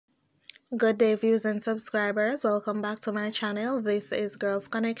Good day, viewers and subscribers. Welcome back to my channel. This is Girls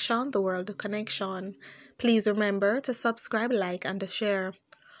Connection, the World Connection. Please remember to subscribe, like, and share.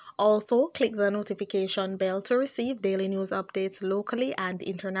 Also, click the notification bell to receive daily news updates locally and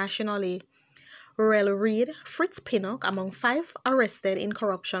internationally. RUEL REID, Fritz Pinnock among 5 arrested in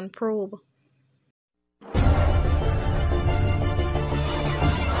corruption probe.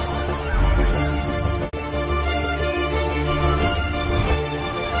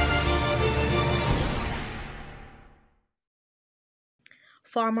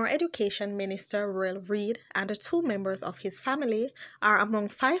 Former Education Minister RUEL REID and 2 members of his family are among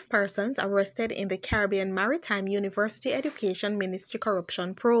 5 persons arrested in the Caribbean Maritime University Education Ministry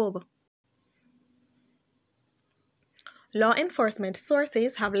corruption probe. Law enforcement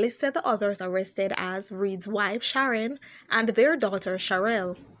sources have listed the others arrested as Reid's wife Sharon and their daughter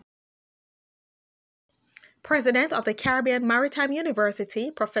Sharelle. President of the Caribbean Maritime University,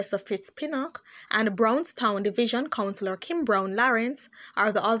 Professor Fritz Pinnock, and Brownstown Division Councillor Kim Brown Lawrence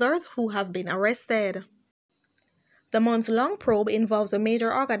are the others who have been arrested. The months-long probe involves a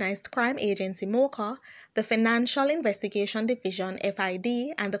major organized crime agency MOCA, the Financial Investigation Division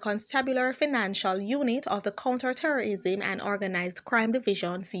FID, and the Constabulary Financial Unit of the Counterterrorism and Organized Crime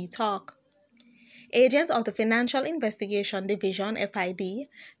Division CTOC. Agents of the Financial Investigation Division FID,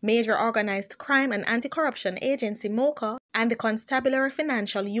 Major Organized Crime and Anti-Corruption Agency MOCA, and the Constabulary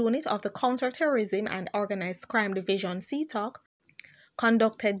Financial Unit of the Counterterrorism and Organized Crime Division CTOC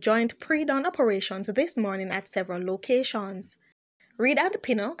conducted joint pre-dawn operations this morning at several locations. Reid and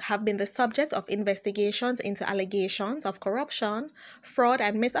Pinnock have been the subject of investigations into allegations of corruption, fraud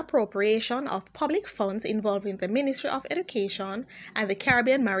and misappropriation of public funds involving the Ministry of Education and the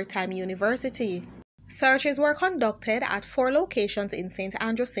Caribbean Maritime University. Searches were conducted at 4 locations in St.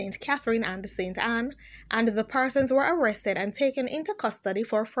 Andrew, St. Catherine, and St. Anne, and the persons were arrested and taken into custody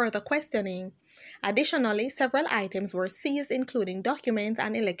for further questioning. Additionally, several items were seized, including documents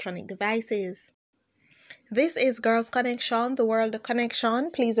and electronic devices. This is Girls Connection, the World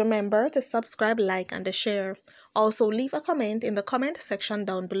Connection. Please remember to subscribe, like, and share. Also, leave a comment in the comment section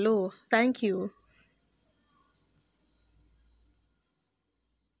down below. Thank you.